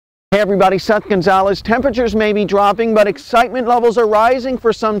Hey everybody, Seth Gonzalez. Temperatures may be dropping, but excitement levels are rising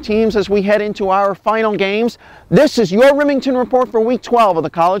for some teams as we head into our final games. This is your Rimington Report for Week 12 of the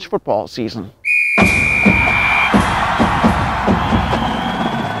college football season.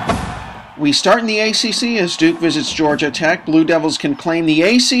 We start in the ACC as Duke visits Georgia Tech. Blue Devils can claim the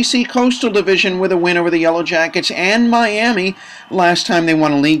ACC Coastal Division with a win over the Yellow Jackets and Miami. Last time they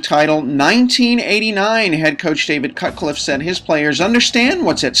won a league title, 1989. Head coach David Cutcliffe said his players understand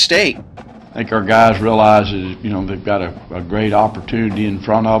what's at stake. I think our guys realize that, they've got a great opportunity in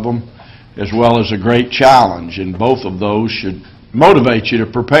front of them, as well as a great challenge, and both of those should motivate you to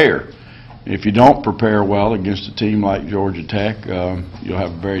prepare. If you don't prepare well against a team like Georgia Tech, you'll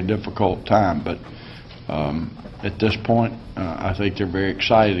have a very difficult time. But at this point, I think they're very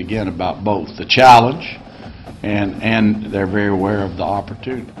excited again about both the challenge and they're very aware of the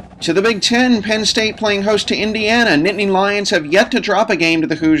opportunity. To the Big Ten, Penn State playing host to Indiana. Nittany Lions have yet to drop a game to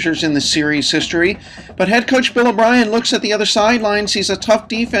the Hoosiers in the series history, but head coach Bill O'Brien looks at the other sideline, sees a tough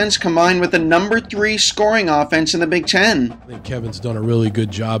defense combined with the #3 scoring offense in the Big Ten. I think Kevin's done a really good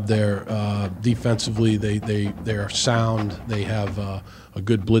job there. Defensively, they are sound. They have a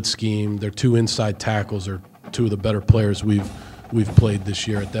good blitz scheme. Their two inside tackles are two of the better players we've played this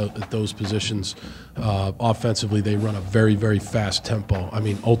year at those positions. Offensively, they run a very, very fast tempo. I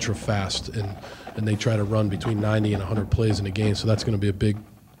mean, ultra fast, and they try to run between 90 and 100 plays in a game. So that's going to be a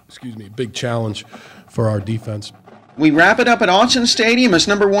big challenge for our defense. We wrap it up at Autzen Stadium as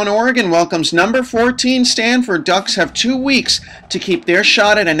 #1 Oregon welcomes #14 Stanford. Ducks have 2 weeks to keep their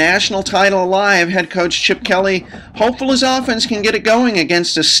shot at a national title alive. Head coach Chip Kelly hopeful his offense can get it going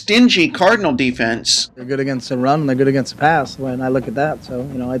against a stingy Cardinal defense. They're good against the run and they're good against the pass when I look at that. So,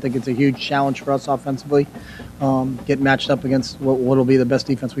 I think it's a huge challenge for us offensively, get matched up against what will be the best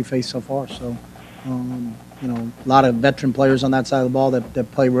defense we faced so far. So, a lot of veteran players on that side of the ball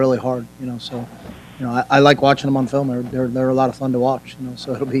that play really hard, so. I like watching them on film. They're a lot of fun to watch.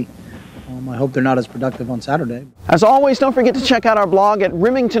 So it'll be. I hope they're not as productive on Saturday. As always, don't forget to check out our blog at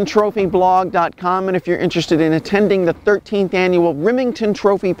RimingtonTrophyblog.com. And if you're interested in attending the 13th annual Rimington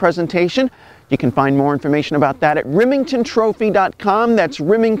Trophy presentation, you can find more information about that at RimingtonTrophy.com. That's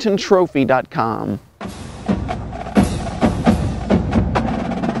RimingtonTrophy.com.